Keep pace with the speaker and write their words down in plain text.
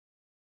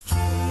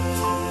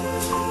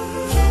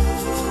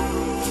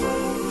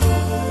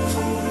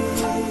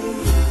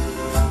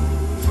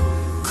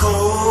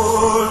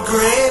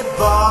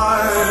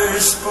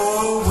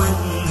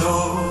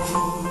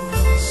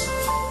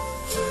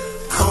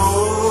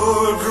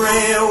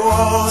a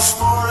waltz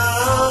for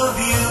a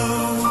view.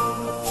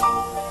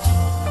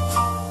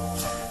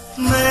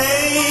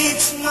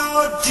 Makes no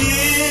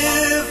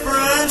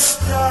difference,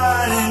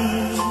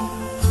 darling.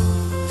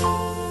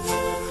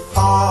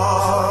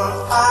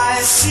 All I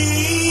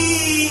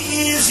see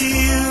is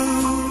you.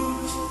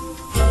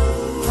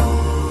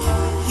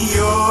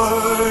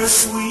 Your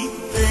sweet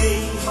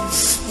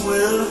face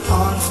will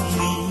haunt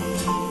me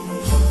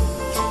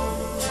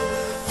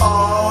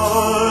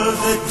all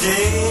the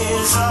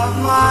days of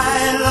my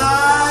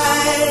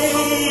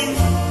life.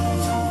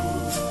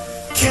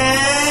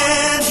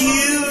 Can't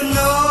you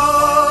know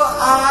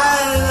I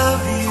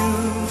love you,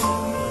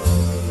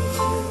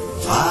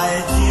 my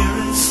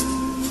dearest,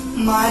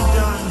 my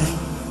darling,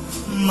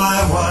 my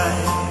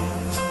wife?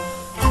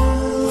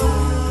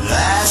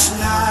 Last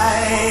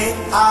night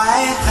I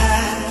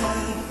had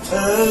a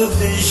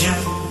vision.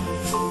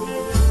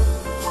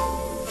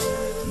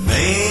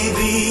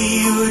 Maybe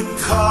you'd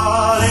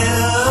call it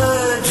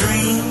a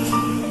dream.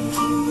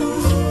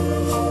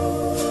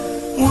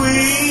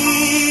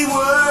 We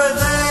were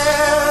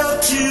there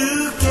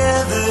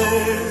together,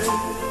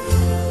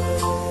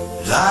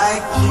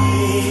 like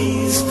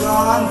days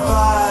gone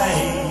by,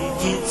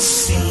 it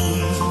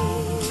seems.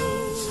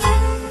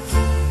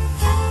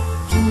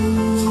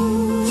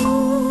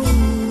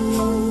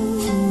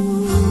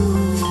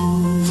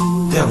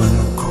 There were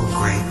no cold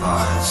gray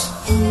bars,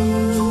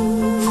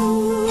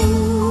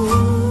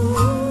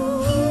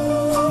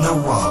 no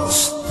walls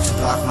to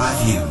block my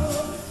view.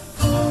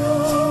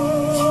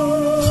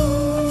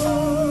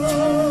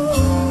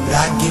 But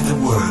I'd give the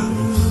world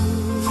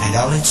and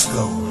all its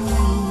gold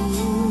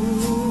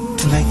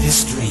to make this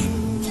dream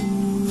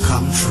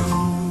come true.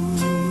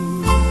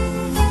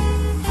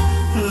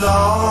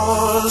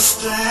 Lost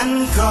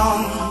and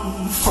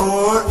gone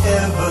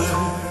forever,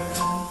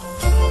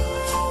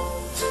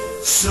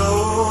 so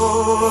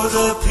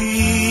the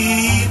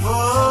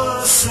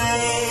people say.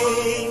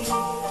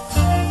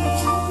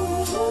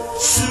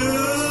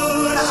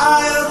 Soon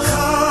I'll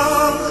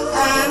come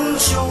and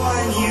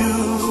join you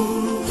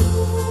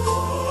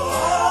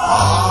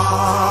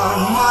on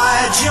my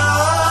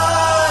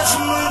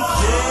judgment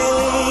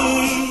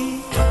day.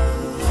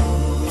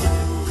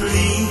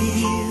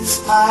 Please,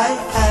 I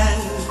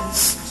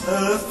ask a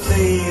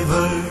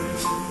favor,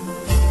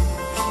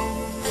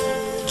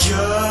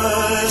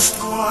 just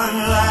one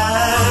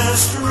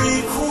last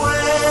request.